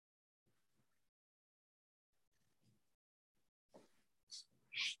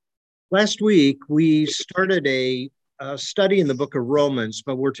Last week, we started a study in the book of Romans,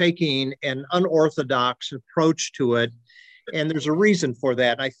 but we're taking an unorthodox approach to it. And there's a reason for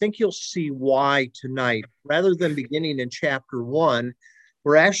that. I think you'll see why tonight. Rather than beginning in chapter 1,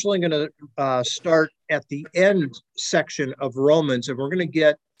 we're actually going to start at the end section of Romans, and we're going to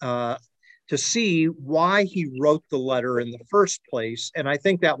get to see why he wrote the letter in the first place. And I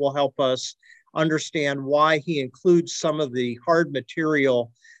think that will help us understand why he includes some of the hard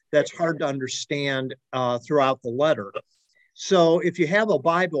material that's hard to understand throughout the letter. So if you have a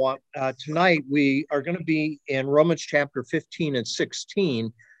Bible, tonight we are going to be in Romans chapter 15 and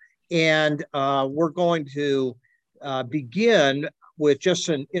 16. And we're going to begin with just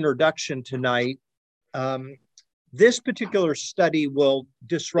an introduction tonight. This particular study will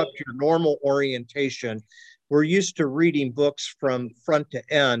disrupt your normal orientation. We're used to reading books from front to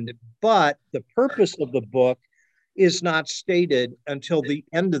end, but the purpose of the book is not stated until the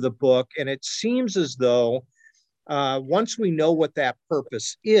end of the book. And it seems as though once we know what that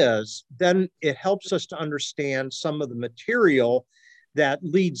purpose is, then it helps us to understand some of the material that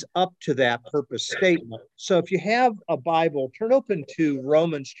leads up to that purpose statement. So if you have a Bible, turn open to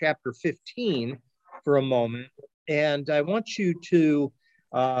Romans chapter 15 for a moment. And I want you to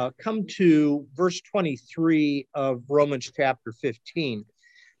come to verse 23 of Romans chapter 15.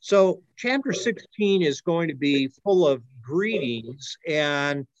 So chapter 16 is going to be full of greetings,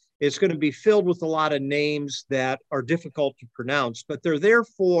 and it's going to be filled with a lot of names that are difficult to pronounce, but they're there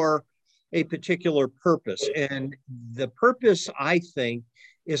for a particular purpose. And the purpose, I think,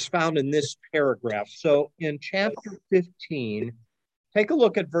 is found in this paragraph. So in chapter 15, take a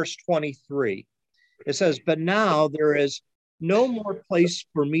look at verse 23. It says, "But now there is no more place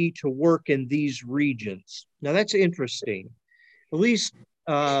for me to work in these regions." Now that's interesting. At least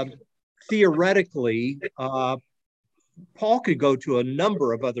theoretically, Paul could go to a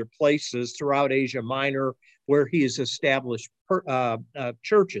number of other places throughout Asia Minor where he has established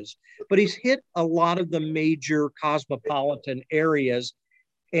churches, but he's hit a lot of the major cosmopolitan areas,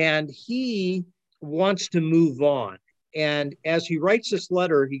 and he wants to move on. And as he writes this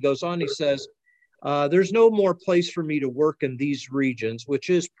letter, he goes on, he says, there's no more place for me to work in these regions, which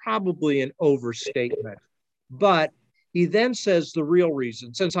is probably an overstatement. But he then says the real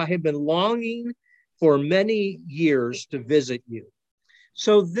reason, since I have been longing for many years to visit you.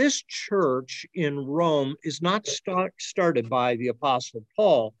 So this church in Rome is not started by the Apostle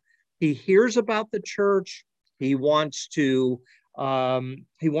Paul. He hears about the church. He wants to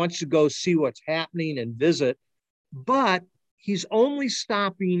go see what's happening and visit, but he's only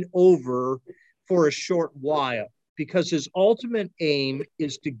stopping over for a short while because his ultimate aim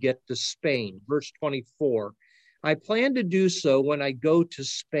is to get to Spain. Verse 24. I plan to do so when I go to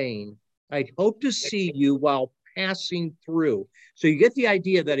Spain. I hope to see you while passing through. So you get the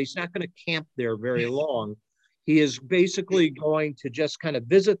idea that he's not going to camp there very long. He is basically going to just kind of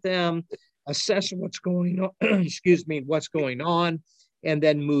visit them, assess what's going on, what's going on, and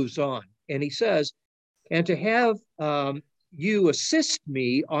then moves on. And he says, and to have you assist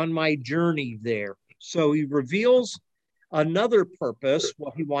me on my journey there. So he reveals another purpose.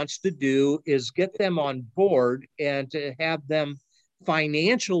 What he wants to do is get them on board and to have them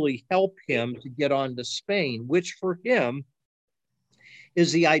financially help him to get on to Spain, which for him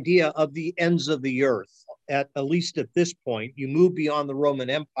is the idea of the ends of the earth. At least at this point, you move beyond the Roman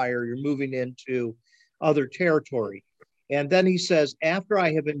Empire, you're moving into other territory. And then he says, after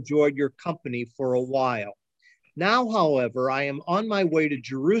I have enjoyed your company for a while. Now, however, I am on my way to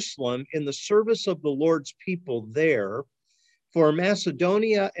Jerusalem in the service of the Lord's people there. For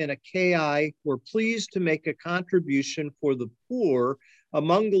Macedonia and Achaia were pleased to make a contribution for the poor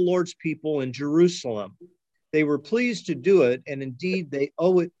among the Lord's people in Jerusalem. They were pleased to do it, and indeed they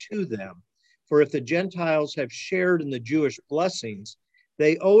owe it to them. For if the Gentiles have shared in the Jewish blessings,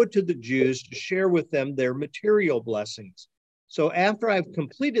 they owe it to the Jews to share with them their material blessings. So after I've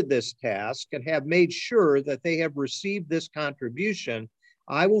completed this task and have made sure that they have received this contribution,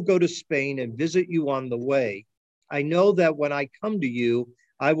 I will go to Spain and visit you on the way. I know that when I come to you,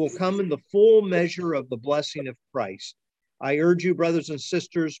 I will come in the full measure of the blessing of Christ. I urge you, brothers and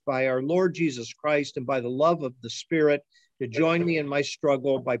sisters, by our Lord Jesus Christ and by the love of the Spirit, to join me in my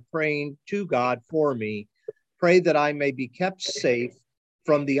struggle by praying to God for me. Pray that I may be kept safe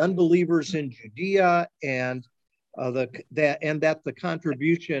from the unbelievers in Judea and that the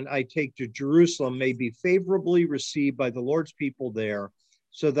contribution I take to Jerusalem may be favorably received by the Lord's people there,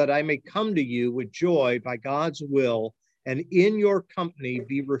 so that I may come to you with joy by God's will, and in your company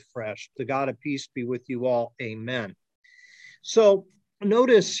be refreshed. The God of peace be with you all. Amen. So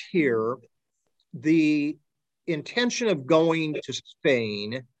notice here the intention of going to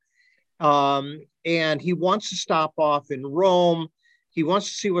Spain And he wants to stop off in Rome. He wants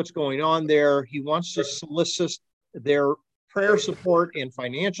to see what's going on there. He wants to solicit their prayer support and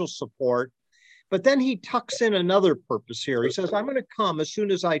financial support. But then he tucks in another purpose here. He says, I'm going to come as soon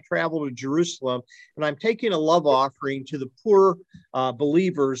as I travel to Jerusalem, and I'm taking a love offering to the poor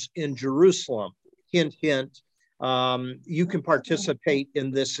believers in Jerusalem. Hint, hint. You can participate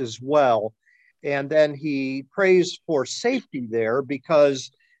in this as well. And then he prays for safety there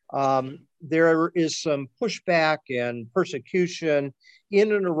because there is some pushback and persecution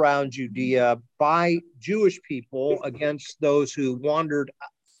in and around Judea by Jewish people against those who wandered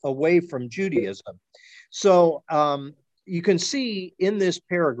away from Judaism. So you can see in this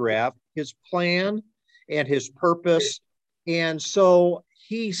paragraph his plan and his purpose. And so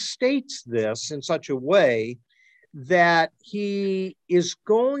he states this in such a way that he is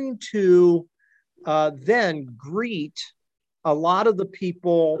going to then greet a lot of the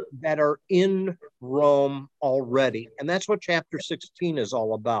people that are in Rome already. And that's what chapter 16 is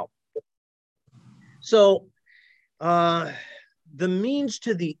all about. So the means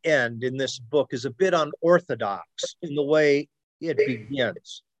to the end in this book is a bit unorthodox in the way it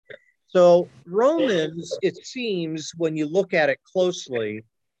begins. So Romans, it seems, when you look at it closely,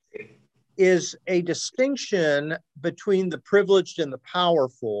 is a distinction between the privileged and the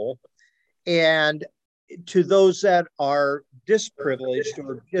powerful, and to those that are disprivileged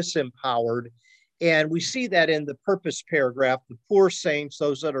or disempowered. And we see that in the purpose paragraph, the poor saints,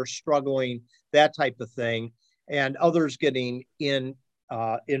 those that are struggling, that type of thing, and others getting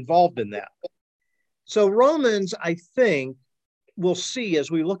involved in that. So Romans, I think, we'll see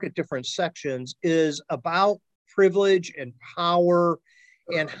as we look at different sections, is about privilege and power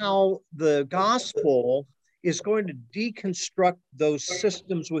and how the gospel is going to deconstruct those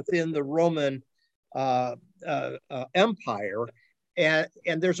systems within the Roman Empire. And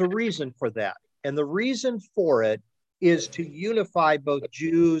there's a reason for that. And the reason for it is to unify both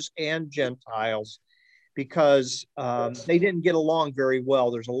Jews and Gentiles, because they didn't get along very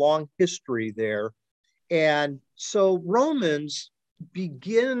well. There's a long history there. And so Romans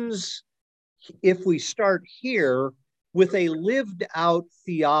begins, if we start here, with a lived out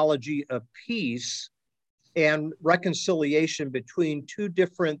theology of peace and reconciliation between two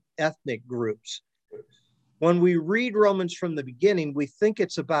different ethnic groups. When we read Romans from the beginning, we think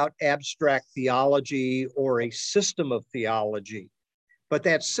it's about abstract theology or a system of theology. But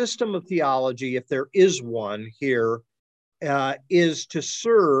that system of theology, if there is one here, is to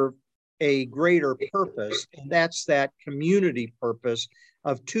serve a greater purpose. And that's that community purpose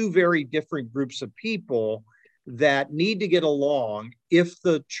of two very different groups of people that need to get along if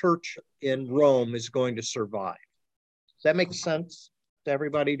the church in Rome is going to survive. Does that make sense to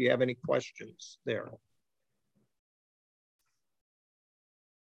everybody? Do you have any questions there?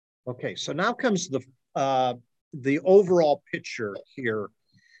 Okay, so now comes the overall picture here.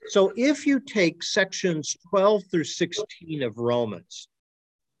 So if you take sections 12 through 16 of Romans,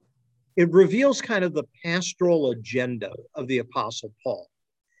 it reveals kind of the pastoral agenda of the Apostle Paul.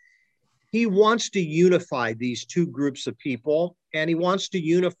 He wants to unify these two groups of people, and he wants to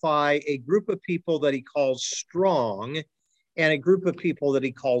unify a group of people that he calls strong and a group of people that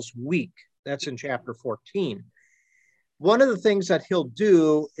he calls weak. That's in chapter 14. One of the things that he'll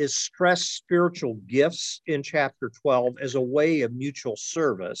do is stress spiritual gifts in chapter 12 as a way of mutual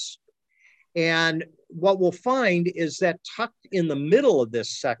service. And what we'll find is that tucked in the middle of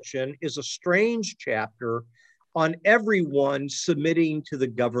this section is a strange chapter on everyone submitting to the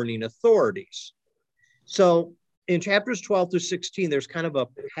governing authorities. So in chapters 12 through 16, there's kind of a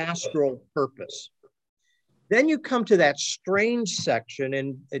pastoral purpose. Then you come to that strange section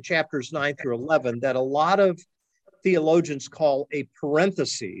in chapters 9 through 11 that a lot of theologians call a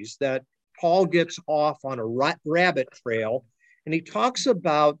parenthesis, that Paul gets off on a rabbit trail, and he talks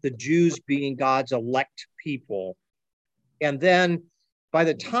about the Jews being God's elect people. And then by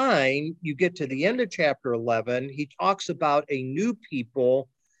the time you get to the end of chapter 11, he talks about a new people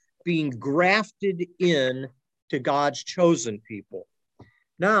being grafted in to God's chosen people.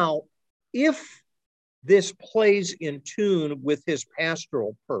 Now, if this plays in tune with his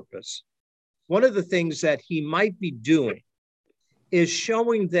pastoral purpose, one of the things that he might be doing is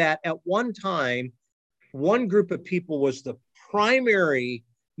showing that at one time, one group of people was the primary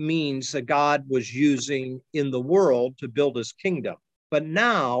means that God was using in the world to build his kingdom. But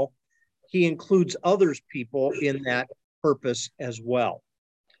now he includes others people in that purpose as well.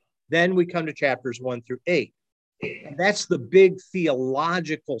 Then we come to chapters 1 through 8. And that's the big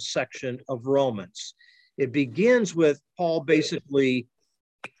theological section of Romans. It begins with Paul basically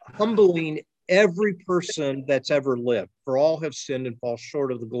humbling every person that's ever lived. For all have sinned and fall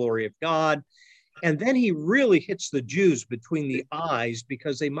short of the glory of God. And then he really hits the Jews between the eyes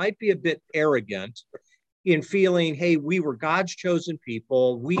because they might be a bit arrogant in feeling, hey, we were God's chosen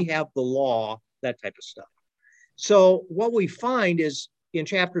people, we have the law, that type of stuff. So what we find is in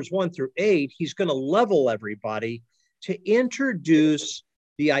chapters 1-8, he's going to level everybody to introduce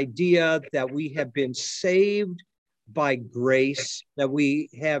the idea that we have been saved by grace, that we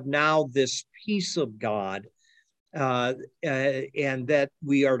have now this peace of God, and that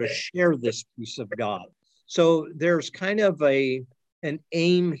we are to share this peace of God. So there's kind of an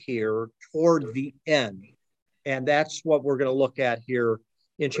aim here toward the end. And that's what we're going to look at here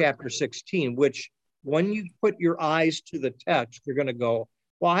in chapter 16, which when you put your eyes to the text, you're going to go,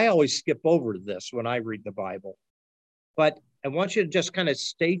 well, I always skip over this when I read the Bible. But I want you to just kind of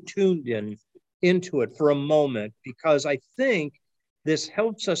stay tuned into it for a moment, because I think this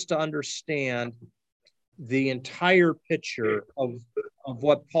helps us to understand the entire picture of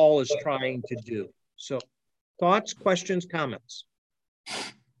what Paul is trying to do. So thoughts, questions, comments?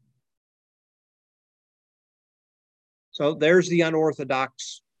 So there's the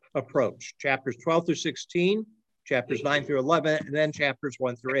unorthodox approach. Chapters 12-16, chapters 9-11, and then chapters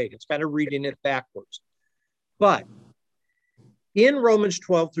 1-8. It's kind of reading it backwards. But in Romans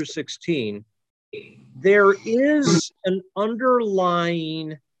 12-16, there is an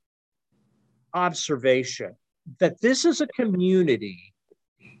underlying observation that this is a community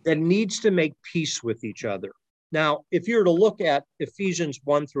that needs to make peace with each other. Now, if you were to look at Ephesians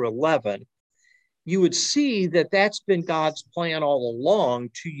 1-11, you would see that that's been God's plan all along,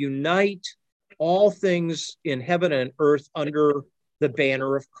 to unite all things in heaven and earth under the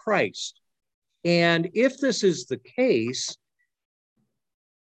banner of Christ. And if this is the case,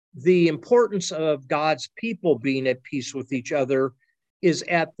 the importance of God's people being at peace with each other is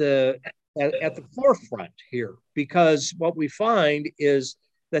at the forefront here, because what we find is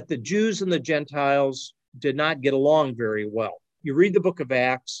that the Jews and the Gentiles did not get along very well. You read the book of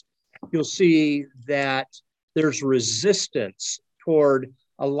Acts, you'll see that there's resistance toward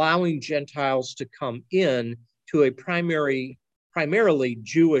allowing Gentiles to come in to a primarily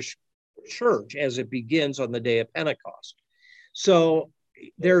Jewish church as it begins on the day of Pentecost. So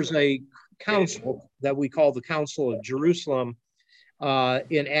there's a council that we call the Council of Jerusalem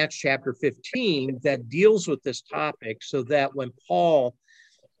in Acts chapter 15 that deals with this topic, so that when Paul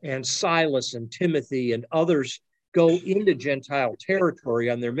and Silas and Timothy and others go into Gentile territory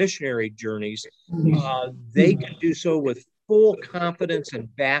on their missionary journeys, they can do so with full confidence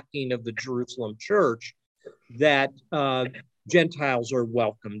and backing of the Jerusalem church that Gentiles are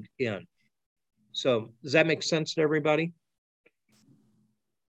welcomed in. So does that make sense to everybody?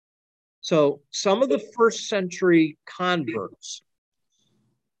 So some of the first century converts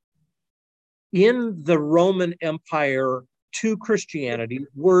in the Roman Empire to Christianity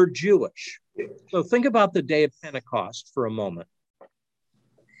were Jewish. So think about the day of Pentecost for a moment.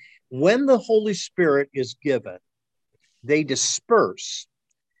 When the Holy Spirit is given, they disperse.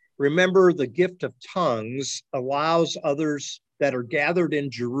 Remember, the gift of tongues allows others that are gathered in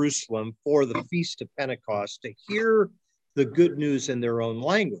Jerusalem for the Feast of Pentecost to hear the good news in their own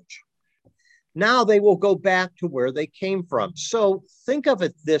language. Now they will go back to where they came from. So think of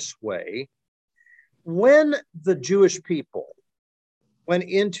it this way. When the Jewish people went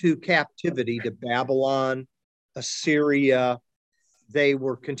into captivity to Babylon, Assyria, they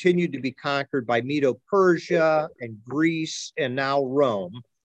were continued to be conquered by Medo-Persia and Greece and now Rome.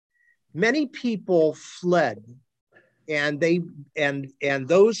 Many people fled, and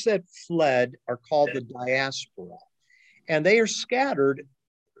those that fled are called the diaspora, and they are scattered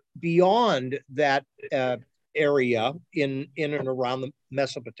beyond that area in and around the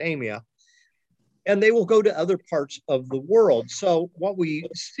Mesopotamia, and they will go to other parts of the world. So what we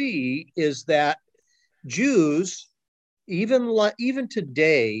see is that Jews, even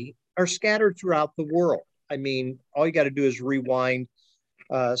today, are scattered throughout the world. I mean, all you got to do is rewind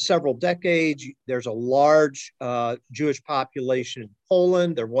several decades. There's a large Jewish population in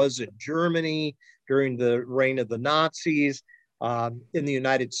Poland. There was in Germany during the reign of the Nazis. In the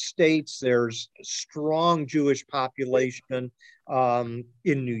United States, there's a strong Jewish population in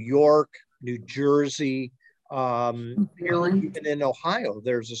New York, New Jersey, even in Ohio,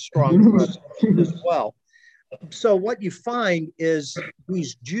 there's a strong presence as well. So what you find is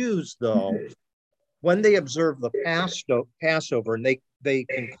these Jews, though, when they observe the Passover and they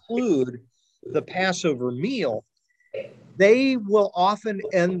conclude the Passover meal, they will often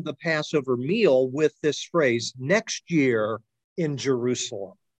end the Passover meal with this phrase, next year in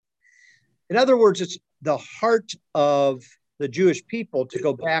Jerusalem. In other words, it's the heart of the Jewish people to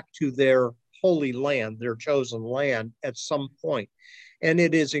go back to their Holy Land, their chosen land, at some point. And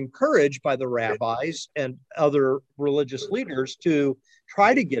it is encouraged by the rabbis and other religious leaders to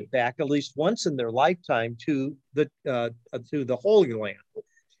try to get back at least once in their lifetime to the Holy Land.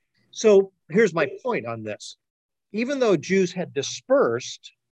 So here's my point on this. Even though Jews had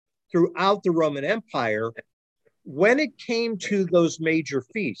dispersed throughout the Roman Empire, when it came to those major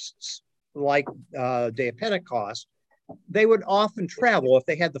feasts, like Day of Pentecost, they would often travel, if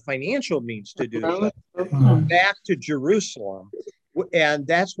they had the financial means to do so, back to Jerusalem. And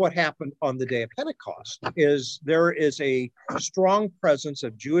that's what happened on the Day of Pentecost, is there is a strong presence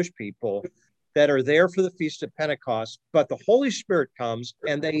of Jewish people that are there for the Feast of Pentecost, but the Holy Spirit comes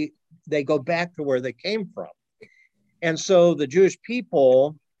and they go back to where they came from. And so the Jewish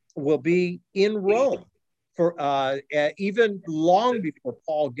people will be in Rome for even long before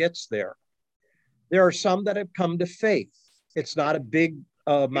Paul gets there. There are some that have come to faith. It's not a big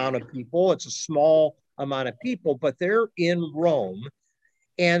amount of people. It's a small amount of people, but they're in Rome.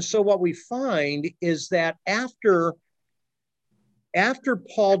 And so what we find is that after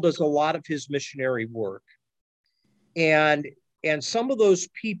Paul does a lot of his missionary work, and some of those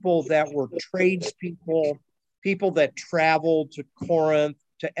people that were tradespeople, people that traveled to Corinth,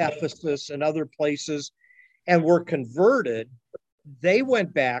 to Ephesus and other places and were converted, they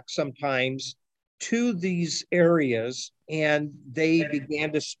went back sometimes to these areas and they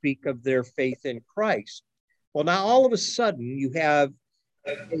began to speak of their faith in Christ. Well, now all of a sudden you have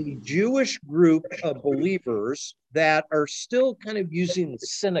a Jewish group of believers that are still kind of using the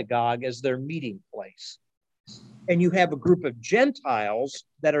synagogue as their meeting place. And you have a group of Gentiles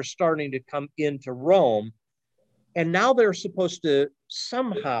that are starting to come into Rome. And now they're supposed to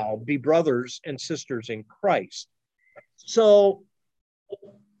somehow be brothers and sisters in Christ. So,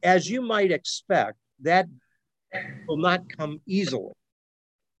 as you might expect, that will not come easily.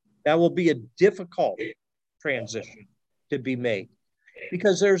 That will be a difficult transition to be made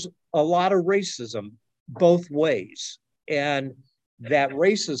because there's a lot of racism both ways. And that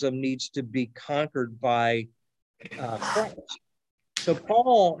racism needs to be conquered by Christ. So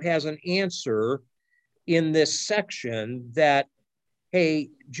Paul has an answer in this section that, hey,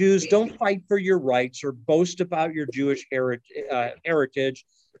 Jews, don't fight for your rights or boast about your Jewish heritage.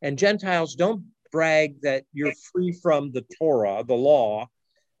 And Gentiles, don't brag that you're free from the Torah, the law,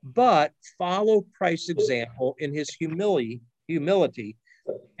 but follow Christ's example in his humility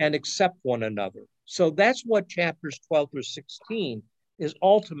and accept one another. So that's what chapters 12 through 16 is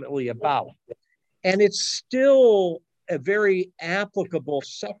ultimately about. And it's still a very applicable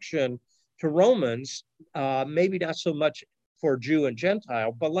section to Romans, maybe not so much for Jew and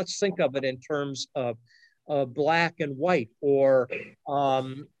Gentile, but let's think of it in terms of black and white or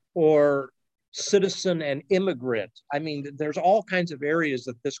citizen and immigrant. I mean, there's all kinds of areas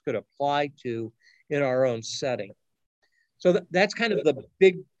that this could apply to in our own setting. So that's kind of the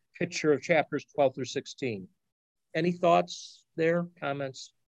big picture of chapters 12 through 16. Any thoughts there,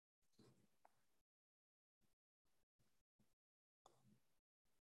 comments?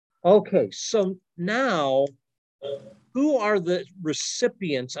 Okay, so now, who are the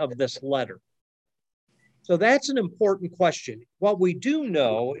recipients of this letter? So that's an important question. What we do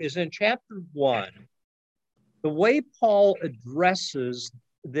know is in chapter 1, the way Paul addresses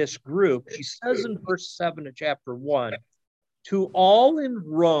this group, he says in verse 7 of chapter 1, to all in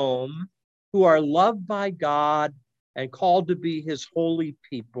Rome who are loved by God and called to be his holy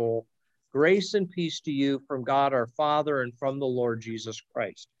people, grace and peace to you from God our Father and from the Lord Jesus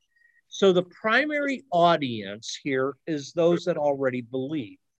Christ. So the primary audience here is those that already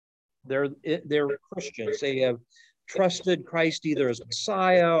believe. They're Christians. They have trusted Christ either as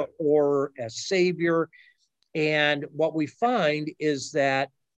Messiah or as Savior. And what we find is that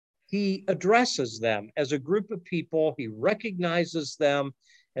he addresses them as a group of people. He recognizes them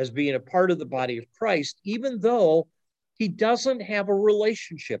as being a part of the body of Christ, even though he doesn't have a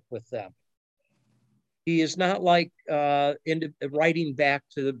relationship with them. He is not like writing back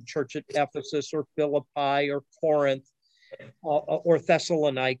to the church at Ephesus or Philippi or Corinth or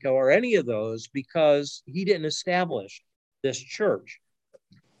Thessalonica or any of those, because he didn't establish this church.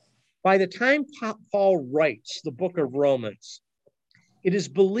 By the time Paul writes the book of Romans, it is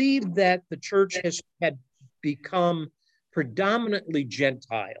believed that the church had become predominantly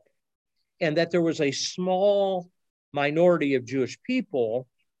Gentile and that there was a small minority of Jewish people.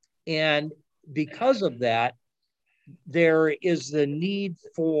 And because of that, there is the need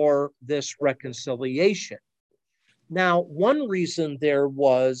for this reconciliation. Now, one reason there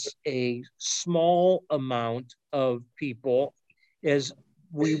was a small amount of people is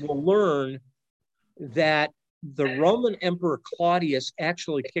we will learn that the Roman Emperor Claudius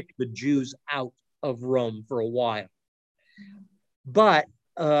actually kicked the Jews out of Rome for a while. But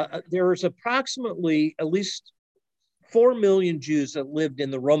there's approximately at least 4 million Jews that lived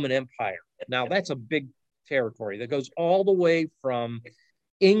in the Roman Empire. Now, that's a big territory that goes all the way from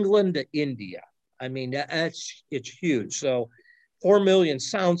England to India. I mean, it's huge. So 4 million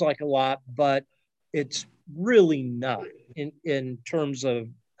sounds like a lot, but it's really not in terms of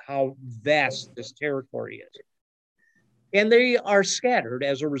how vast this territory is. And they are scattered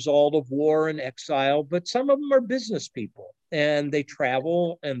as a result of war and exile, but some of them are business people and they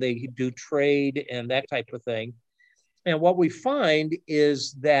travel and they do trade and that type of thing. And what we find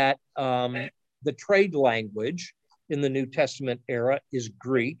is that the trade language in the New Testament era is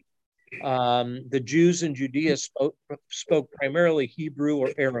Greek. The Jews in Judea spoke primarily Hebrew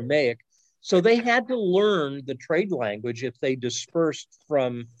or Aramaic. So they had to learn the trade language if they dispersed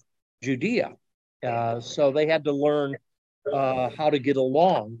from Judea. So they had to learn how to get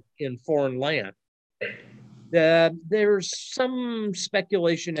along in foreign land. There's some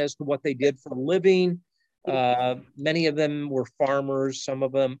speculation as to what they did for a living. Many of them were farmers, some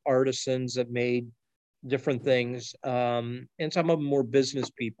of them artisans that made different things, and some of them were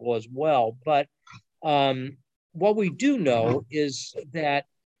business people as well. But what we do know is that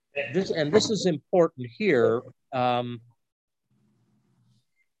this is important here,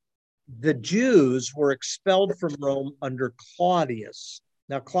 the Jews were expelled from Rome under Claudius.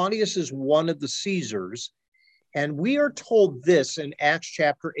 Now, Claudius is one of the Caesars, and we are told this in Acts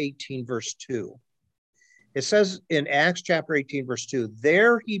chapter 18, verse 2. It says in Acts chapter 18, verse 2,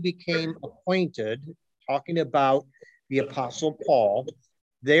 there he became acquainted, talking about the Apostle Paul,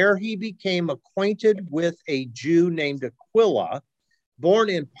 there he became acquainted with a Jew named Aquila, born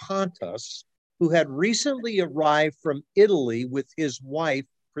in Pontus, who had recently arrived from Italy with his wife,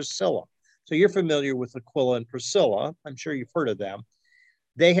 Priscilla. So you're familiar with Aquila and Priscilla. I'm sure you've heard of them.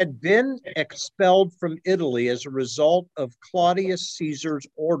 They had been expelled from Italy as a result of Claudius Caesar's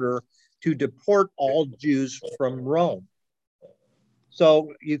order to deport all Jews from Rome.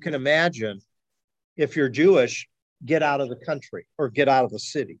 So you can imagine, if you're Jewish, get out of the country or get out of the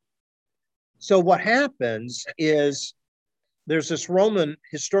city. So what happens is there's this Roman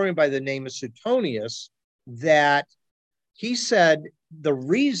historian by the name of Suetonius that he said the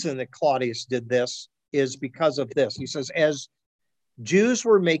reason that Claudius did this is because of this. He says, as Jews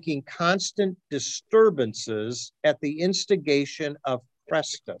were making constant disturbances at the instigation of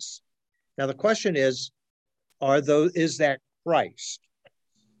Chrestus. Now the question is that Christ?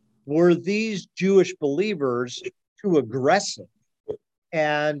 Were these Jewish believers too aggressive?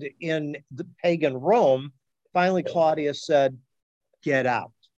 And in the pagan Rome, finally Claudius said, get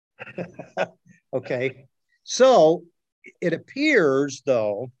out. Okay. So it appears,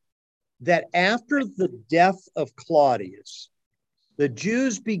 though, that after the death of Claudius, the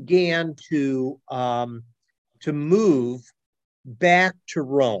Jews began to move back to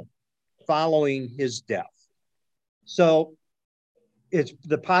Rome following his death. So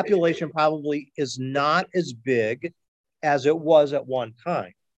the population probably is not as big as it was at one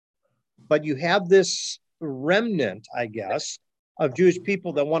time. But you have this remnant, I guess, of Jewish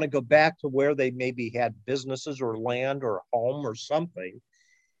people that want to go back to where they maybe had businesses or land or a home or something.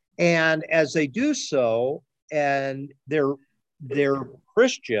 And as they do so, and they're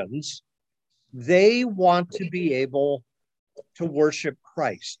Christians, they want to be able to worship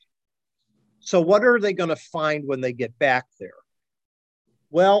Christ. So what are they going to find when they get back there?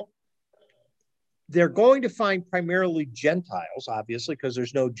 Well, they're going to find primarily Gentiles, obviously, because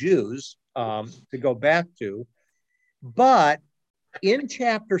there's no Jews to go back to. But in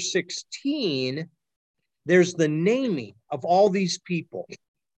chapter 16, there's the naming of all these people.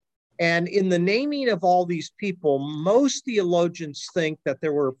 And in the naming of all these people, most theologians think that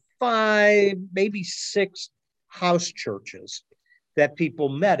there were 5, maybe 6 house churches that people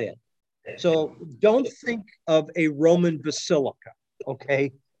met in. So don't think of a Roman basilica,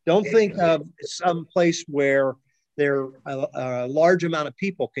 okay? Don't think of some place where there a large amount of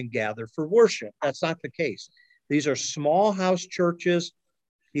people can gather for worship. That's not the case. These are small house churches.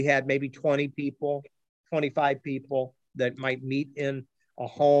 You had maybe 20 people, 25 people that might meet in a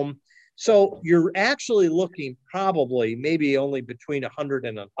home. So you're actually looking probably maybe only between 100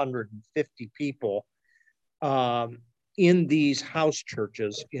 and 150 people in these house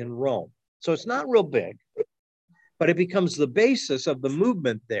churches in Rome. So it's not real big, but it becomes the basis of the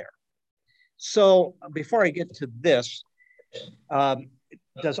movement there. So before I get to this,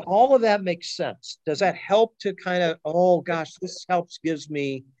 does all of that make sense? Does that help to kind of, oh gosh, this gives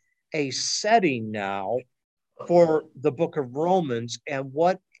me a setting now for the book of Romans and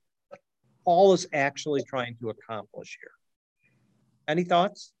what Paul is actually trying to accomplish here? Any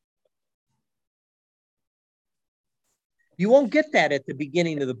thoughts? You won't get that at the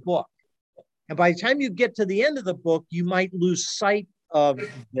beginning of the book. And by the time you get to the end of the book, you might lose sight of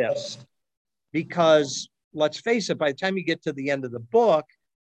this. Because let's face it, by the time you get to the end of the book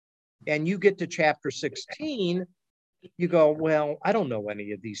and you get to chapter 16, you go, well, I don't know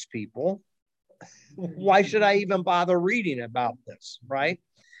any of these people. Why should I even bother reading about this, right?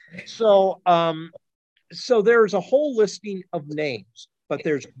 So there's a whole listing of names, but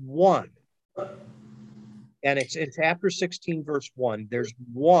there's one. And it's in chapter 16, verse 1. There's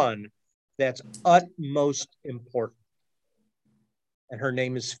one that's utmost important. And her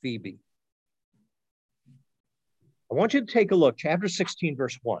name is Phoebe. I want you to take a look. Chapter 16,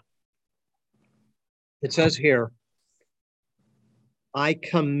 verse 1. It says here, I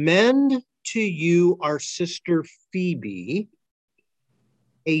commend to you our sister Phoebe,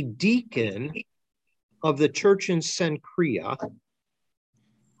 a deacon of the church in Cenchrea.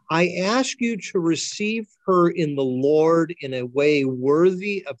 I ask you to receive her in the Lord in a way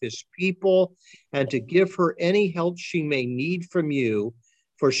worthy of his people and to give her any help she may need from you,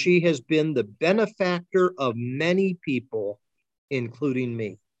 for she has been the benefactor of many people, including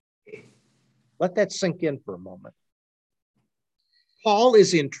me. Let that sink in for a moment. Paul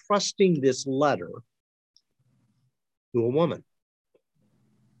is entrusting this letter to a woman,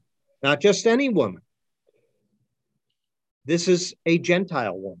 not just any woman. This is a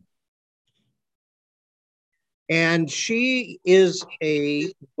Gentile woman. And she is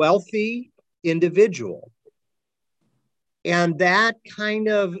a wealthy individual. And that kind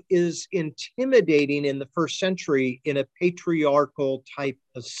of is intimidating in the first century in a patriarchal type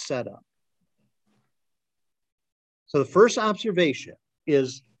of setup. So the first observation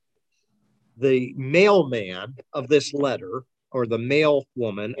is the mailman of this letter, or the mail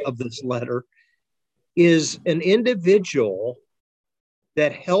woman of this letter, is an individual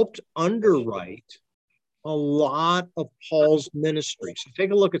that helped underwrite a lot of Paul's ministry. So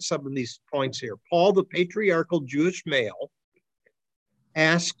take a look at some of these points here. Paul, the patriarchal Jewish male,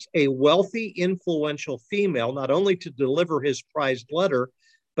 asks a wealthy, influential female not only to deliver his prized letter,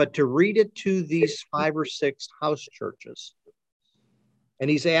 but to read it to these 5 or 6 house churches. And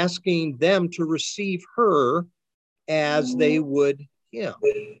he's asking them to receive her as they would him.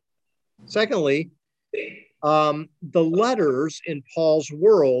 Secondly, the letters in Paul's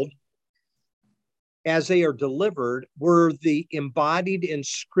world, as they are delivered, were the embodied and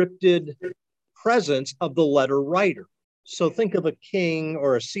scripted presence of the letter writer. So think of a king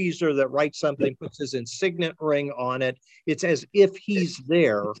or a Caesar that writes something, puts his signet ring on it. It's as if he's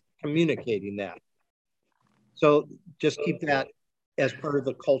there communicating that. So just keep that as part of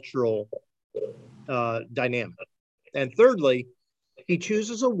the cultural dynamic. And thirdly, he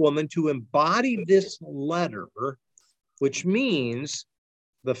chooses a woman to embody this letter, which means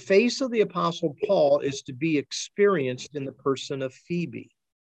the face of the Apostle Paul is to be experienced in the person of Phoebe.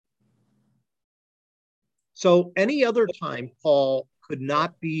 So any other time Paul could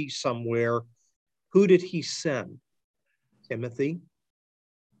not be somewhere, who did he send? Timothy,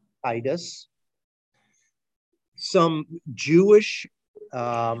 Titus, some Jewish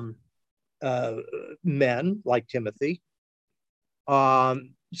men like Timothy.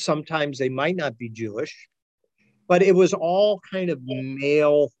 Sometimes they might not be Jewish, but it was all kind of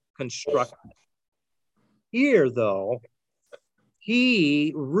male constructed. Here, though,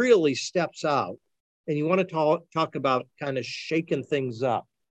 he really steps out. And you want to talk about kind of shaking things up.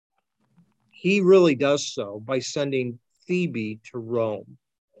 He really does so by sending Phoebe to Rome.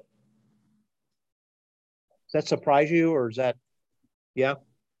 Does that surprise you, or is that, yeah?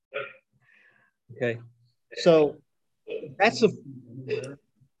 Okay. So that's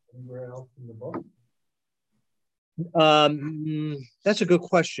anywhere else in the book? That's a good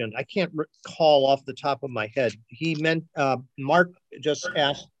question. I can't recall off the top of my head. He meant, Mark just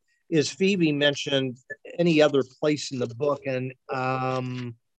asked, is Phoebe mentioned any other place in the book? And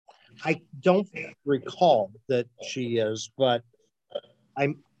I don't recall that she is, but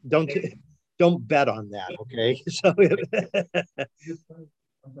I don't bet on that. Okay. So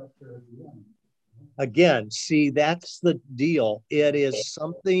again, see, that's the deal. It is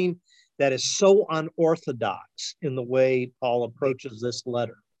something that is so unorthodox in the way Paul approaches this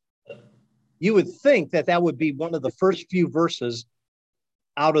letter. You would think that that would be one of the first few verses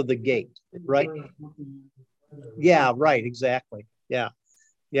out of the gate, right? Yeah, right, exactly. Yeah,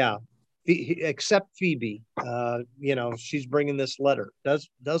 yeah. Except Phoebe, she's bringing this letter.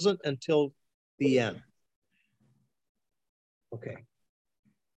 Doesn't until the end. Okay.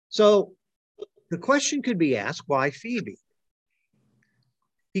 So the question could be asked, why Phoebe?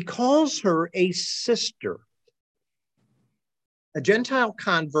 He calls her a sister. A Gentile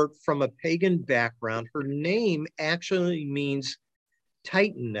convert from a pagan background. Her name actually means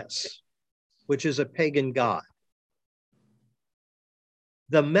Titaness, which is a pagan god.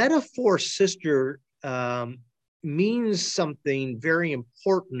 The metaphor sister means something very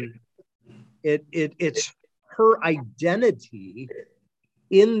important. It's her identity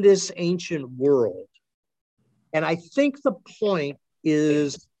in this ancient world. And I think the point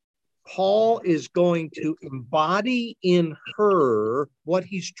is Paul is going to embody in her what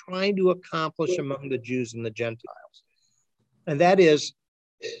he's trying to accomplish among the Jews and the Gentiles. And that is,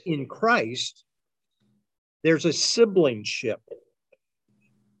 in Christ, there's a siblingship.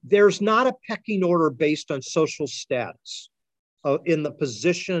 There's not a pecking order based on social status in the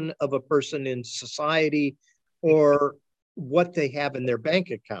position of a person in society or what they have in their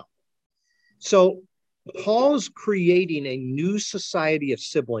bank account. So Paul's creating a new society of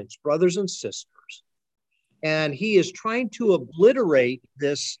siblings, brothers and sisters, and he is trying to obliterate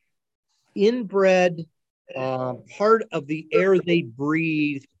this inbred part of the air they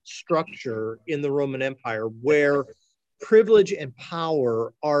breathe structure in the Roman Empire, where privilege and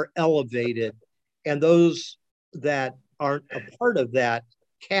power are elevated, and those that aren't a part of that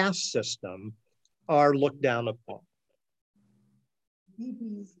caste system are looked down upon.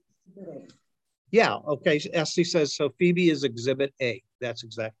 Yeah, okay. Esty says, so Phoebe is exhibit A. That's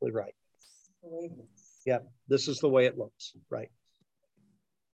exactly right. Yeah, this is the way it looks, right.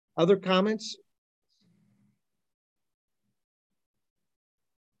 Other comments?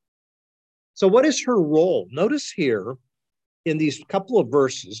 So what is her role? Notice here in these couple of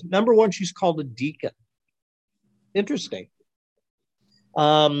verses, number one, she's called a deacon. Interesting.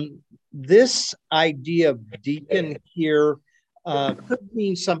 This idea of deacon here could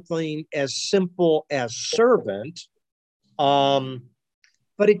mean something as simple as servant, but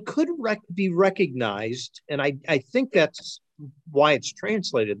it could be recognized, and I think that's why it's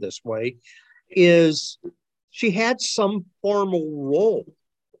translated this way, is she had some formal role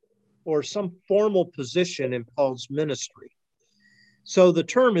or some formal position in Paul's ministry. So the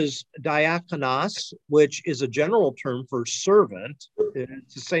term is diakonos, which is a general term for servant.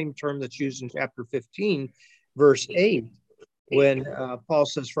 It's the same term that's used in chapter 15, verse 8, when Paul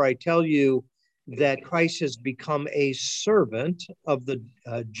says, for I tell you that Christ has become a servant of the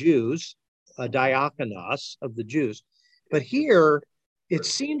Jews, a diakonos of the Jews. But here, it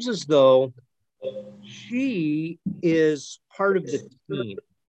seems as though she is part of the team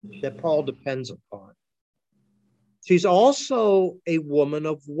that Paul depends upon. She's also a woman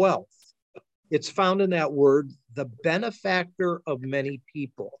of wealth. It's found in that word, the benefactor of many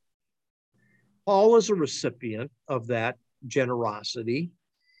people. Paul is a recipient of that generosity,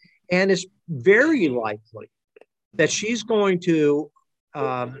 and it's very likely that she's going to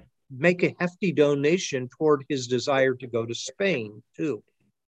make a hefty donation toward his desire to go to Spain, too.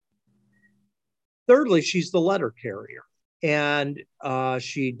 Thirdly, she's the letter carrier. And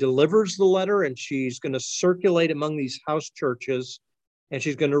she delivers the letter, and she's going to circulate among these house churches, and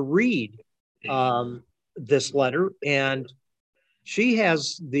she's going to read this letter. And she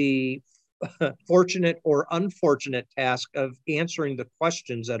has the fortunate or unfortunate task of answering the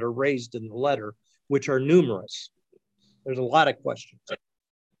questions that are raised in the letter, which are numerous. There's a lot of questions.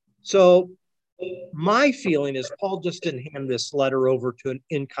 So my feeling is Paul just didn't hand this letter over to an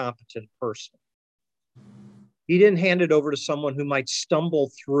incompetent person. He didn't hand it over to someone who might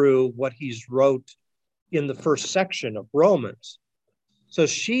stumble through what he's wrote in the first section of Romans. So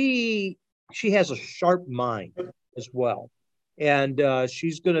she has a sharp mind as well. And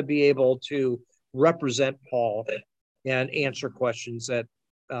she's going to be able to represent Paul and answer questions that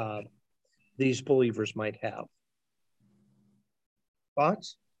these believers might have.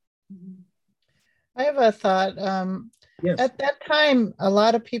 Thoughts? I have a thought. Yes. At that time, a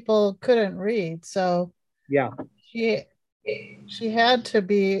lot of people couldn't read. So yeah, she had to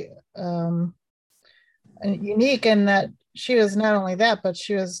be unique in that she was not only that, but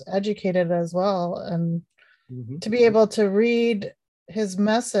she was educated as well. And to be able to read his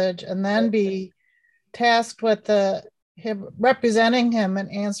message and then be tasked with him representing him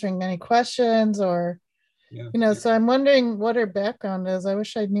and answering any questions or, so I'm wondering what her background is. I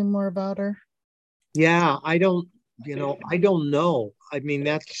wish I knew more about her. Yeah, I don't know. I mean,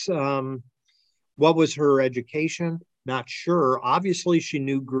 that's, what was her education? Not sure. Obviously, she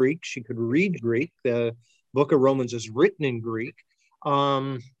knew Greek. She could read Greek. The book of Romans is written in Greek.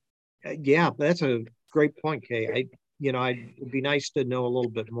 Yeah, that's a great point, Kay. It'd be nice to know a little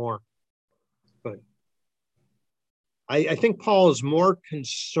bit more. But I think Paul is more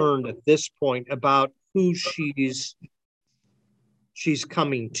concerned at this point about who she's she's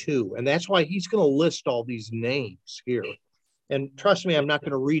coming to. And that's why he's going to list all these names here. And trust me, I'm not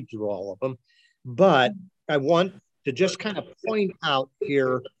going to read through all of them, but I want to just kind of point out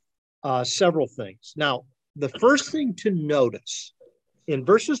here several things. Now, the first thing to notice in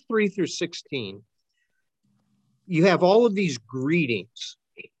verses 3 through 16, you have all of these greetings.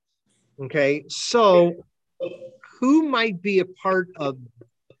 Okay, so who might be a part of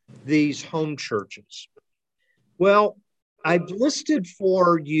these home churches? Well, I've listed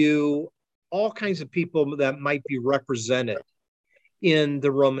for you all kinds of people that might be represented in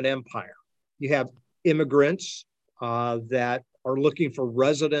the Roman Empire. You have immigrants that are looking for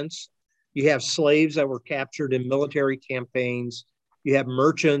residence. You have slaves that were captured in military campaigns. You have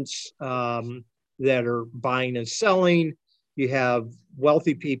merchants that are buying and selling. You have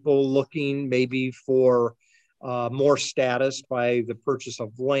wealthy people looking maybe for more status by the purchase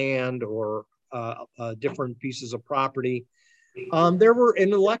of land or different pieces of property. There were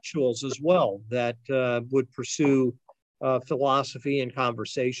intellectuals as well that would pursue philosophy and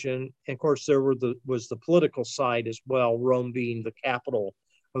conversation. And of course, there was the political side as well, Rome being the capital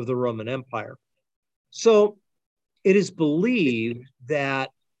of the Roman Empire. So it is believed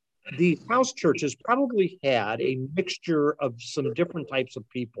that these house churches probably had a mixture of some different types of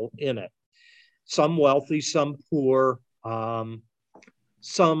people in it. Some wealthy, some poor,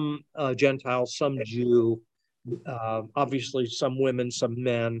 some Gentiles, some Jew, obviously some women, some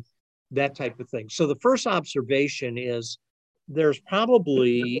men, that type of thing. So the first observation is there's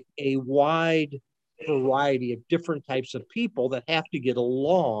probably a wide variety of different types of people that have to get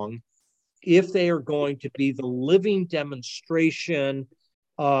along if they are going to be the living demonstration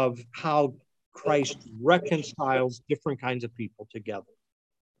of how Christ reconciles different kinds of people together.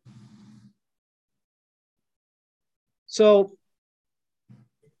 So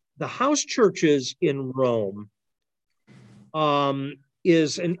the house churches in Rome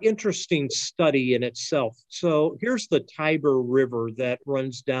is an interesting study in itself. So here's the Tiber River that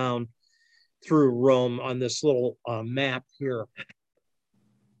runs down through Rome on this little map here.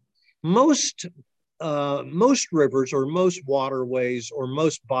 Most rivers or most waterways or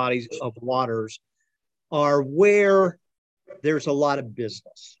most bodies of waters are where there's a lot of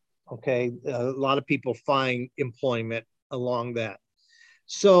business. Okay, a lot of people find employment along that.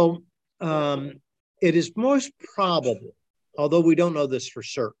 So it is most probable, although we don't know this for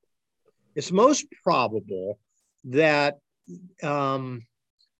certain, it's most probable that the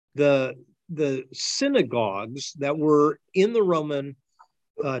synagogues that were in the Roman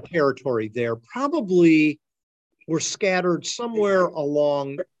territory there probably were scattered somewhere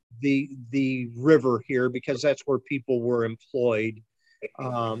along the river here, because that's where people were employed,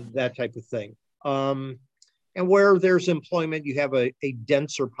 that type of thing. And where there's employment, you have a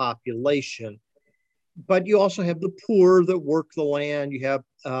denser population, but you also have the poor that work the land. You have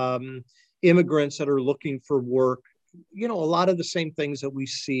immigrants that are looking for work. You know, a lot of the same things that we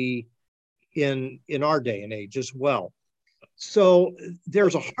see in our day and age as well. So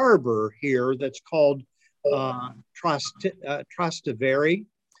there's a harbor here that's called Trastevere,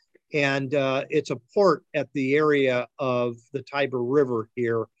 and it's a port at the area of the Tiber River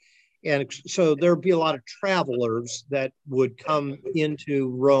here. And so there'd be a lot of travelers that would come into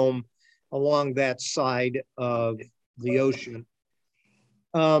Rome along that side of the ocean.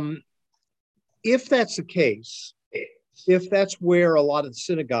 If that's the case, if that's where a lot of the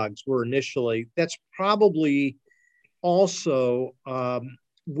synagogues were initially, that's probably also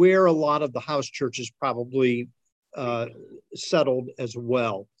where a lot of the house churches probably settled as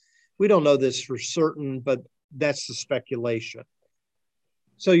well. We don't know this for certain, but that's the speculation.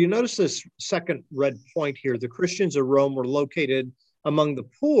 So you notice this second red point here. The Christians of Rome were located among the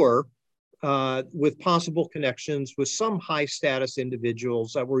poor with possible connections with some high status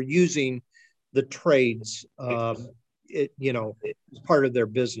individuals that were using the trades, as part of their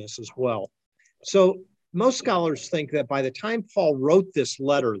business as well. So most scholars think that by the time Paul wrote this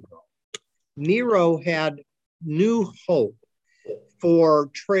letter, though, Nero had new hope for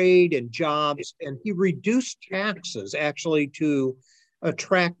trade and jobs, and he reduced taxes actually to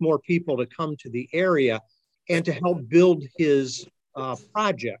attract more people to come to the area and to help build his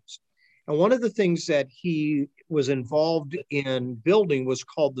projects. And one of the things that he was involved in building was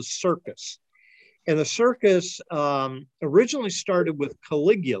called the circus. And the circus originally started with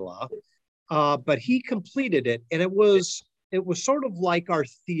Caligula, but he completed it. And it was sort of like our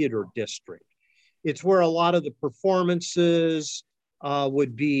theater district. It's where a lot of the performances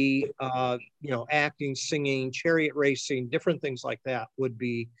would be, acting, singing, chariot racing, different things like that would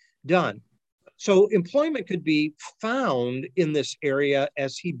be done. So employment could be found in this area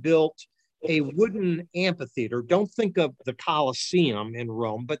as he built a wooden amphitheater. Don't think of the Colosseum in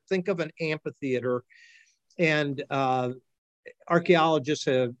Rome, but think of an amphitheater. And archaeologists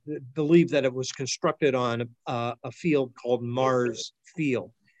have believed that it was constructed on a field called Mars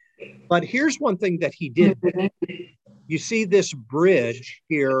Field. But here's one thing that he did. You see this bridge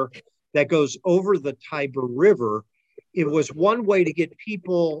here that goes over the Tiber River. It was one way to get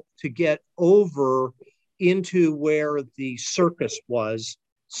people to get over into where the circus was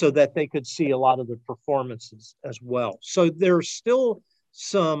so that they could see a lot of the performances as well. So there's still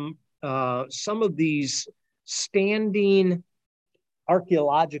some of these standing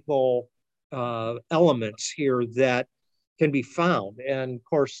archaeological elements here that can be found. And of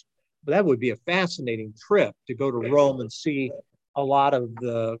course, that would be a fascinating trip to go to Rome and see a lot of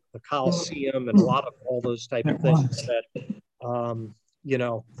the Colosseum and a lot of all those type of things that, you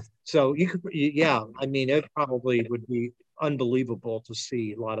know, so you could, yeah, I mean, it probably would be unbelievable to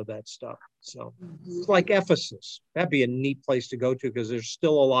see a lot of that stuff. So it's like Ephesus. That'd be a neat place to go to because there's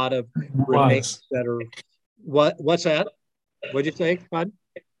still a lot of remains that are, what's that? What'd you say, Bud?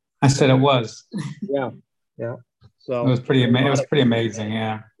 I said it was. Yeah, yeah. So it was pretty amazing. It was pretty amazing,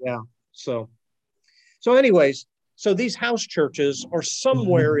 yeah. Yeah. So anyways, so these house churches are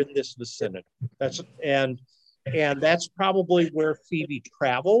somewhere in this vicinity. And that's probably where Phoebe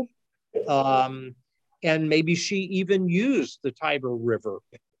traveled. And maybe she even used the Tiber River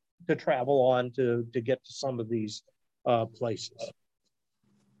to travel on to get to some of these places.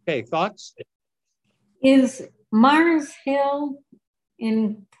 Okay, thoughts? Is Mars Hill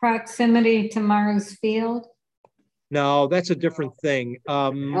in proximity to Mars Field? No, that's a different thing.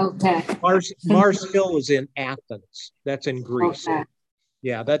 Okay. Mars Hill is in Athens. That's in Greece. Okay.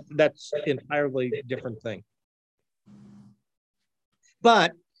 Yeah, that's entirely different thing.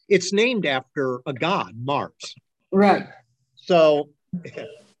 But it's named after a god, Mars. Right. So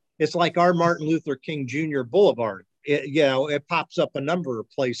it's like our Martin Luther King Jr. Boulevard. It pops up a number of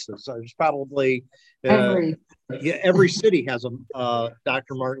places. There's probably every city has a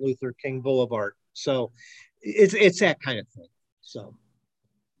Dr. Martin Luther King Boulevard. So it's that kind of thing. So,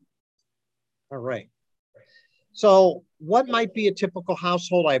 all right. So what might be a typical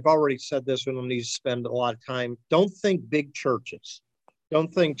household? I've already said this. We don't need to spend a lot of time. Don't think big churches.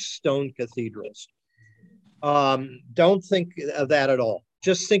 Don't think stone cathedrals. Don't think of that at all.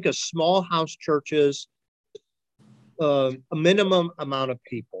 Just think of small house churches, a minimum amount of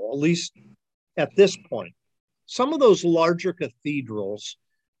people, at least at this point. Some of those larger cathedrals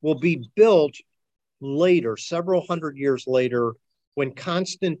will be built later, several hundred years later, when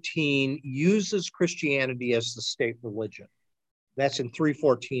Constantine uses Christianity as the state religion. That's in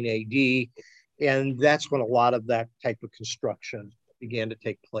 314 AD, and that's when a lot of that type of construction began to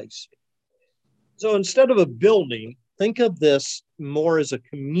take place. So instead of a building, think of this more as a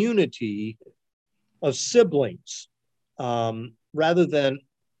community of siblings rather than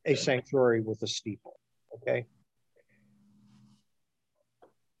a sanctuary with a steeple, okay?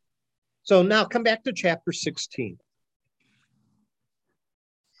 So now come back to chapter 16.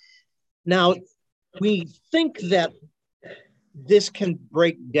 Now, we think that this can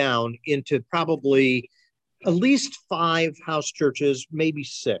break down into probably at least 5 house churches, maybe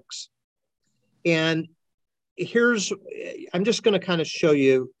 6. And I'm just going to kind of show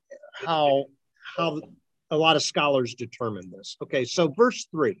you how a lot of scholars determine this. Okay, so verse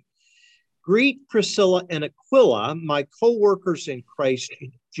 3. Greet Priscilla and Aquila, my co-workers in Christ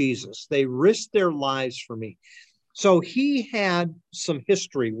Jesus. They risked their lives for me. So he had some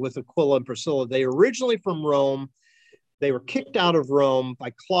history with Aquila and Priscilla. They originally from Rome. They were kicked out of Rome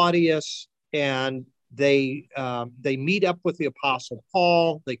by Claudius, and they meet up with the Apostle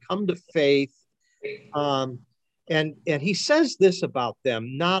Paul. They come to faith. And he says this about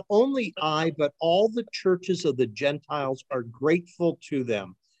them: not only I, but all the churches of the Gentiles are grateful to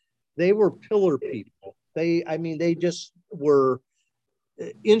them. They were pillar people. They just were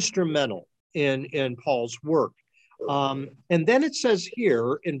instrumental in Paul's work. And then it says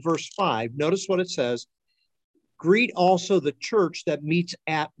here in verse 5, notice what it says: greet also the church that meets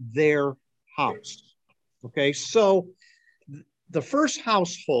at their house. Okay, so the first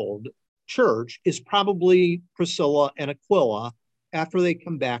household church is probably Priscilla and Aquila after they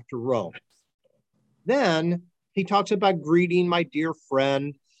come back to Rome. Then he talks about greeting my dear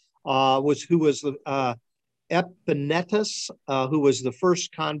friend, who was Epaenetus, who was the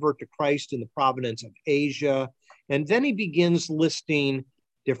first convert to Christ in the province of Asia. And then he begins listing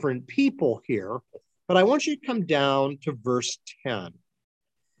different people here. But I want you to come down to verse 10.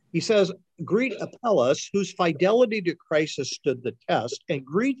 He says, greet Apelles, whose fidelity to Christ has stood the test, and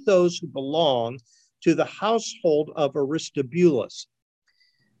greet those who belong to the household of Aristobulus.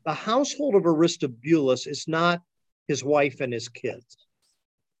 The household of Aristobulus is not his wife and his kids.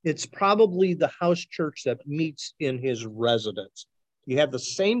 It's probably the house church that meets in his residence. You have the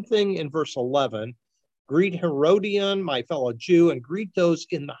same thing in verse 11. Greet Herodion, my fellow Jew, and greet those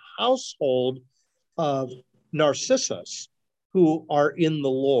in the household of Narcissus who are in the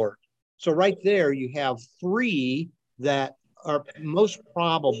Lord. So right there, you have three that are most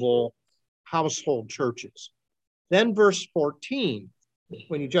probable household churches. Then verse 14,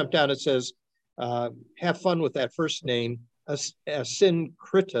 when you jump down, it says, have fun with that first name,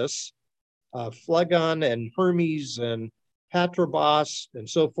 Asyncritus, Phlegon and Hermes and Patrobas and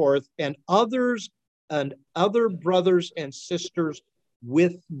so forth, and others and other brothers and sisters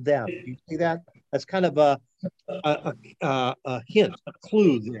with them. You see that? That's kind of a hint, a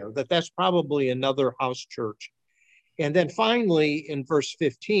clue there that that's probably another house church. And then finally, in verse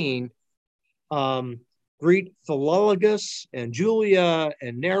 15, greet Philologus and Julia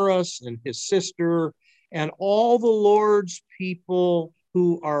and Nereus and his sister and all the Lord's people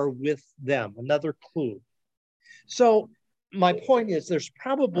who are with them. Another clue. So my point is there's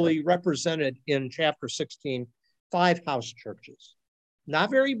probably represented in chapter 16, 5 house churches. Not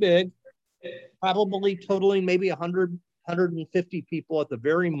very big, probably totaling maybe 100, 150 people at the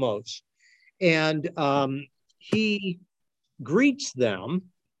very most. And he greets them.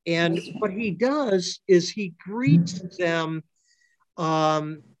 And what he does is he greets them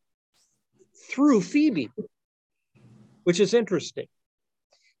through Phoebe, which is interesting.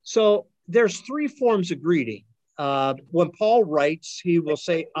 So there's 3 forms of greeting. When Paul writes, he will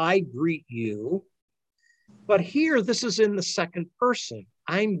say, I greet you. But here, this is in the second person.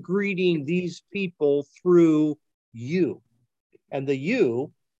 I'm greeting these people through you. And the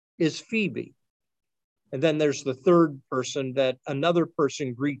you is Phoebe. And then there's the third person that another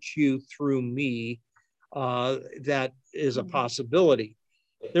person greets you through me. That is a possibility.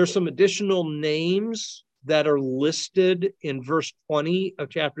 There's some additional names that are listed in verse 20 of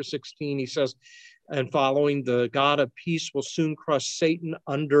chapter 16. He says, and following, the God of peace will soon crush Satan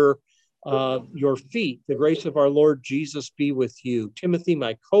under your feet. The grace of our Lord Jesus be with you. Timothy,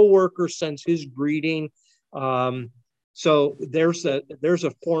 my co-worker, sends his greeting. So there's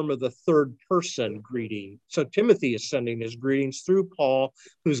a form of the third person greeting. So Timothy is sending his greetings through Paul,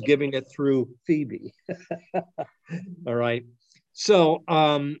 who's giving it through Phoebe. All right. So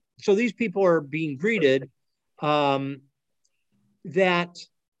these people are being greeted that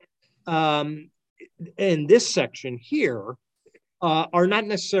in this section here are not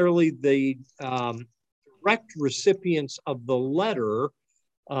necessarily the direct recipients of the letter.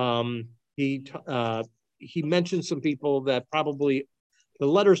 He mentioned some people that probably the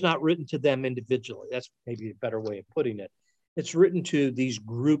letter's not written to them individually. That's maybe a better way of putting it. It's written to these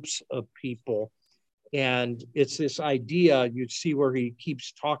groups of people. And it's this idea, you see where he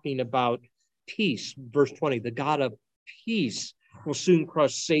keeps talking about peace. Verse 20, the God of peace will soon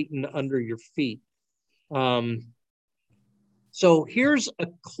crush Satan under your feet. So here's a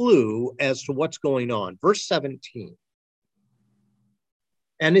clue as to what's going on. Verse 17.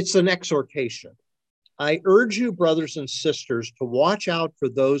 And it's an exhortation. I urge you, brothers and sisters, to watch out for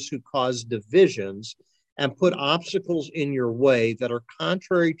those who cause divisions and put obstacles in your way that are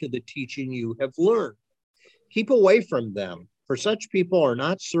contrary to the teaching you have learned. Keep away from them, for such people are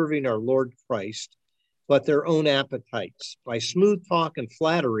not serving our Lord Christ, but their own appetites. By smooth talk and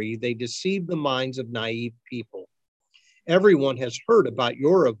flattery, they deceive the minds of naive people. Everyone has heard about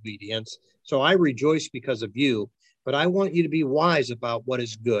your obedience, so I rejoice because of you. But I want you to be wise about what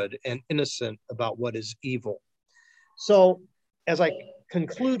is good and innocent about what is evil. So as I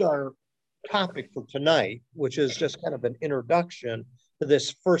conclude our topic for tonight, which is just kind of an introduction to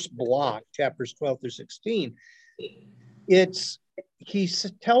this first block, chapters 12 through 16, he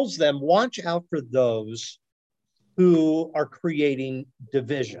tells them, watch out for those who are creating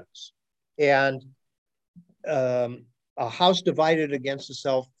divisions. And a house divided against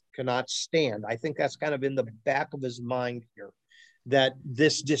itself cannot stand. I think that's kind of in the back of his mind here, that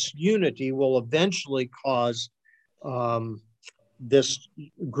this disunity will eventually cause this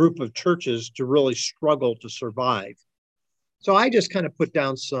group of churches to really struggle to survive. So I just kind of put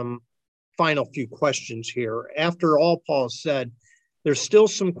down some final few questions here. After all Paul said, there's still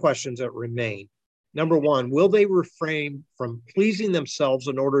some questions that remain. Number one, will they refrain from pleasing themselves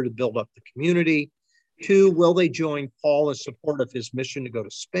in order to build up the community? 2, will they join Paul in support of his mission to go to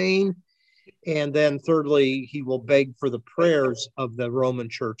Spain? And then thirdly, he will beg for the prayers of the Roman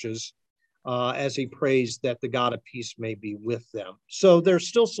churches as he prays that the God of peace may be with them. So there's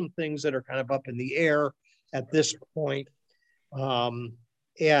still some things that are kind of up in the air at this point.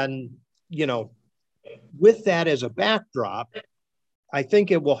 And, you know, with that as a backdrop, I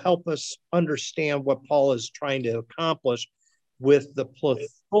think it will help us understand what Paul is trying to accomplish with the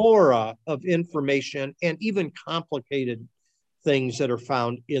plethora of information and even complicated things that are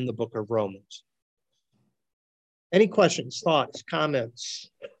found in the book of Romans. Any questions, thoughts, comments?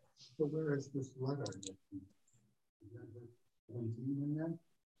 So where is this letter? Is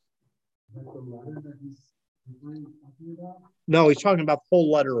that the letter that he's talking about? No, he's talking about the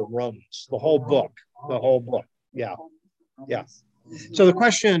whole letter of Romans, the whole book, the whole book. Yeah. Yeah. So the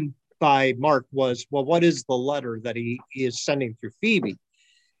question by Mark was, well, what is the letter that he is sending through Phoebe?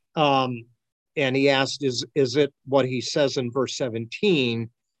 And he asked, is it what he says in verse 17?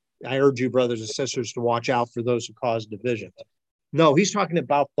 I urge you, brothers and sisters, to watch out for those who cause division. No, he's talking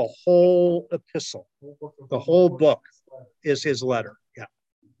about the whole epistle. The whole book is his letter. Yeah.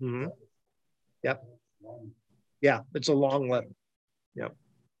 Mm-hmm. Yep. Yeah, it's a long letter. Yep.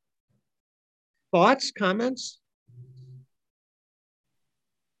 Thoughts, comments?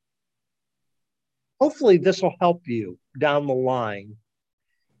 Hopefully this will help you down the line.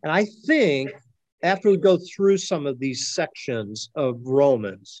 And I think after we go through some of these sections of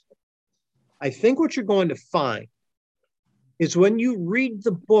Romans, I think what you're going to find is when you read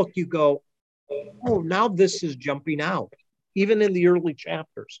the book, you go, oh, now this is jumping out, even in the early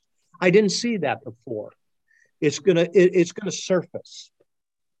chapters. I didn't see that before. It's gonna surface,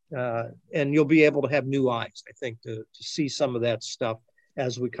 and you'll be able to have new eyes, I think, to see some of that stuff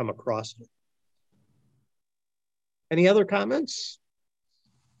as we come across it. Any other comments?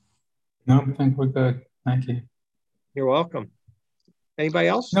 No, I think we're good. Thank you. You're welcome. Anybody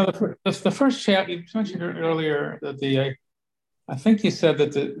else? No, the first chapter you mentioned earlier that I think you said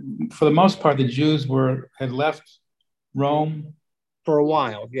that for the most part the Jews had left Rome for a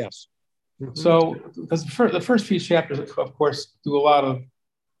while. Yes. Mm-hmm. So because the first few chapters, of course, do a lot of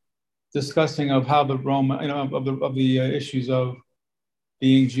discussing of how the Roman, of the issues of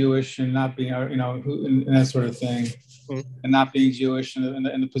being Jewish and not being, and that sort of thing, mm-hmm. and not being Jewish and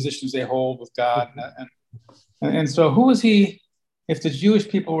the positions they hold with God, and so who was he? If the Jewish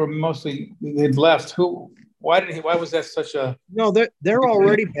people were they'd left, why was that such a? No, they're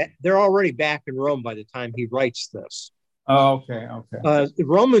already back in Rome by the time he writes this. Oh, okay.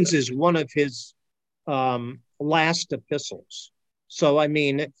 Romans is one of his last epistles. So, I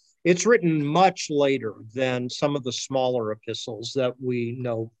mean, it's written much later than some of the smaller epistles that we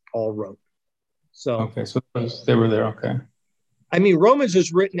know Paul wrote. So, okay, so they were there. Okay. I mean, Romans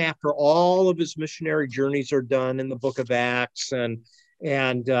is written after all of his missionary journeys are done in the book of Acts, and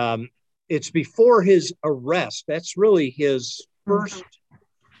it's before his arrest. That's really his first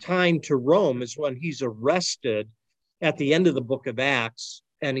time to Rome is when he's arrested at the end of the book of Acts,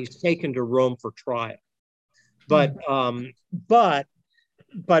 and he's taken to Rome for trial. But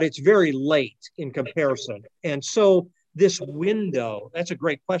it's very late in comparison. And so this window, that's a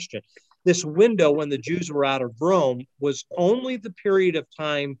great question. This window when the Jews were out of Rome was only the period of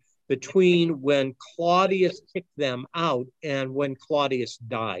time between when Claudius kicked them out and when Claudius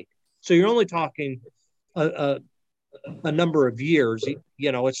died. So you're only talking a number of years.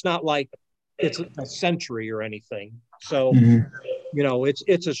 It's not like it's a century or anything. So,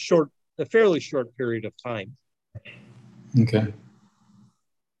 it's a fairly short period of time. Okay.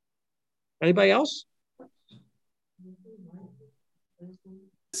 Anybody else?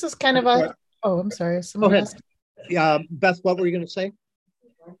 This is kind of a, I'm sorry. Go ahead. Yeah, Beth, what were you going to say?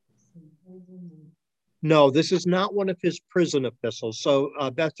 No, this is not one of his prison epistles. So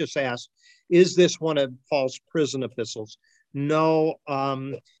Beth just asked, is this one of Paul's prison epistles? No,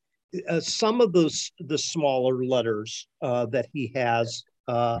 some of the smaller letters that he has,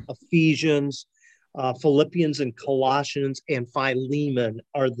 Ephesians, Philippians and Colossians and Philemon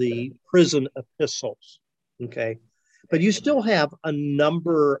are the prison epistles, okay? But you still have a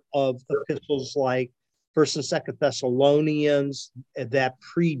number of epistles like 1st and 2nd Thessalonians that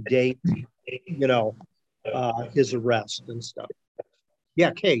predate, his arrest and stuff.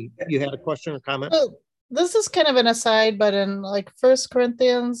 Yeah, Kay, you had a question or comment? Well, this is kind of an aside, but in like 1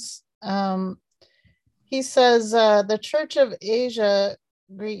 Corinthians, he says, the Church of Asia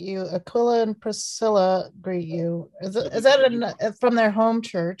greet you, Aquila and Priscilla greet you. Is that from their home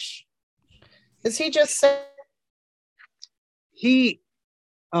church? Is he just saying? You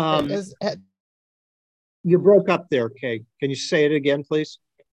broke up there, Kay. Can you say it again, please?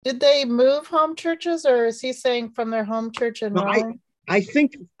 Did they move home churches, or is he saying from their home church in Rome? I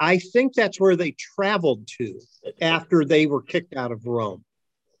think that's where they traveled to after they were kicked out of Rome.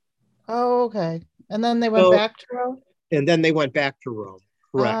 Oh, okay. And then they went back to Rome? And then they went back to Rome.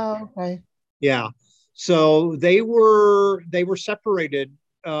 Correct. Oh, okay. Yeah. So they were separated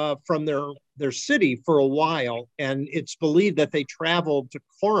from their city for a while, and it's believed that they traveled to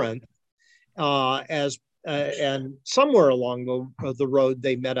Corinth and somewhere along the road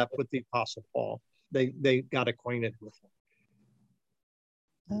they met up with the Apostle Paul. They got acquainted with him.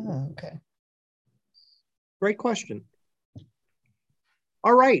 Oh, okay. Great question.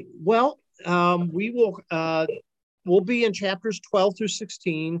 All right. Well, we'll be in chapters 12 through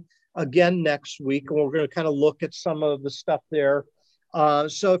 16 again next week, and we're going to kind of look at some of the stuff there.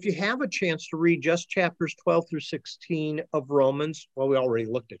 So if you have a chance to read just chapters 12 through 16 of Romans, well, we already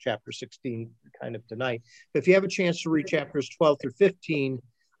looked at chapter 16 kind of tonight. But if you have a chance to read chapters 12 through 15,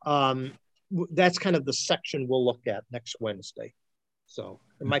 that's kind of the section we'll look at next Wednesday. So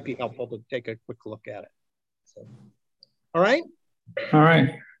it might be helpful to take a quick look at it. So, all right. All right.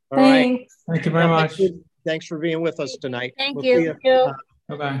 All right. Thank you very much. Thanks for being with us tonight. Thank We'll you. see you.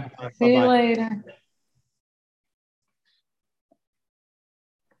 Bye-bye. See you Bye-bye. later.